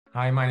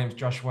Hi, my name is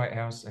Josh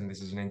Whitehouse, and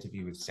this is an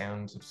interview with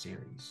Sounds of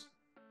Series.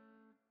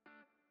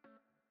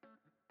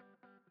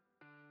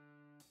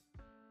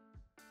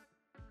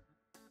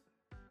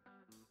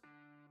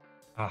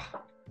 Ah,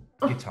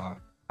 guitar.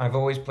 I've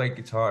always played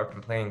guitar. I've been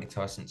playing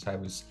guitar since I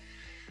was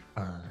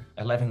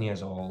 11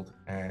 years old,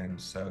 and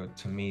so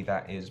to me,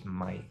 that is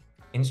my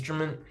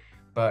instrument.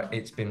 But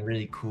it's been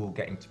really cool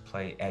getting to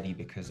play Eddie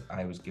because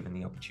I was given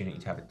the opportunity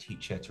to have a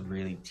teacher to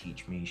really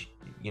teach me,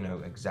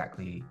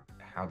 exactly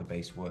how the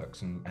bass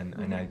works,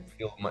 and I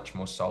feel much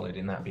more solid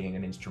in that being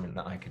an instrument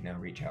that I can now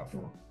reach out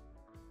for.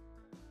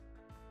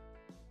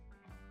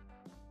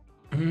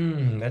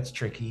 That's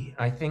tricky.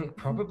 I think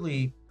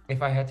probably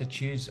if I had to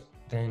choose,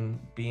 then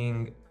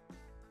being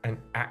an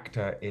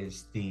actor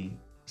is the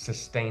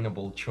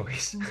sustainable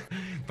choice.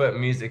 But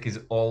music is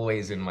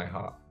always in my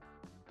heart.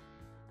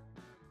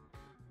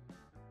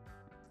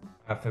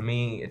 For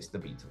me, it's the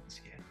Beatles,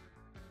 yeah.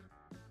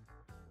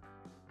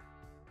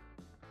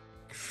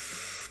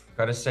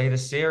 Gotta say the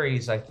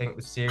series. I think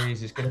the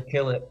series is gonna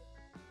kill it.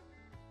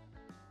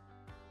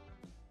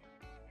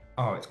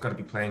 Oh, it's gotta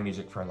be playing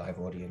music for a live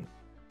audience.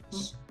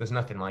 There's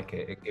nothing like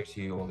it. It gives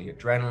you all the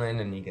adrenaline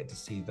and you get to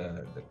see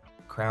the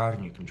crowd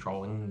and you're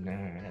controlling.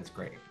 Nah, that's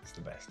great. It's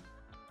the best.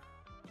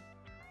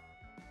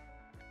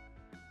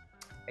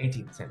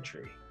 18th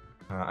century.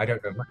 I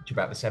don't know much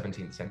about the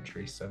 17th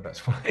century, so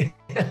that's why.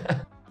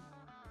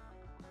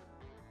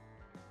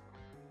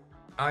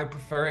 I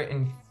prefer it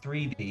in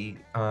 3D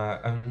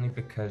only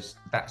because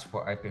that's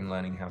what I've been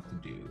learning how to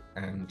do.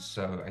 And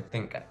so I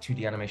think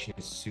 2D animation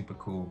is super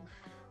cool.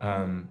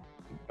 Um,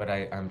 but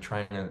I'm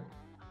trying to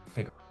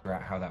figure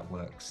out how that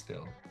works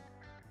still.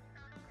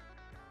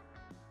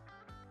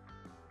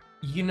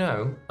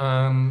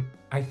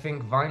 I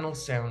think vinyl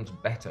sounds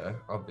better,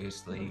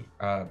 obviously,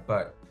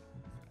 but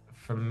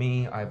for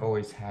me, I've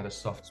always had a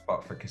soft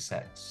spot for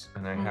cassettes,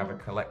 and I have a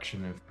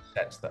collection of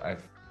cassettes that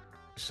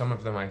some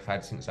of them I've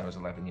had since I was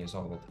 11 years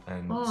old,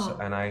 and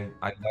I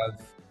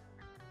love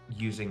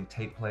using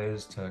tape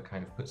players to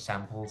kind of put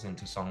samples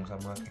into songs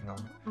I'm working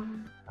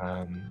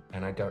on,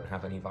 and I don't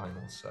have any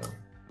vinyl, so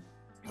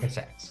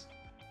cassettes.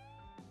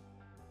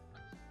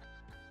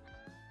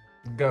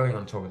 Going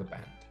on tour with a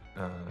band.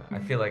 I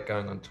feel like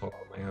going on tour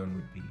on my own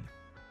would be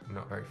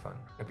not very fun.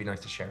 It'd be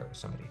nice to share it with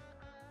somebody.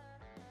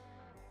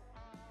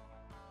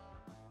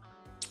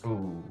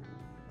 Ooh,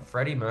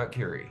 Freddie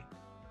Mercury.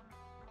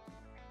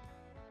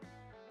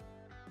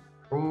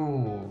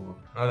 Ooh,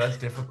 oh, that's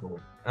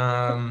difficult.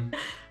 I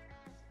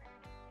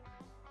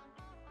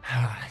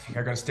think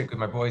I gotta stick with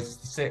my boys,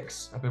 the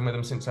Six. I've been with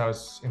them since I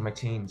was in my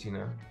teens.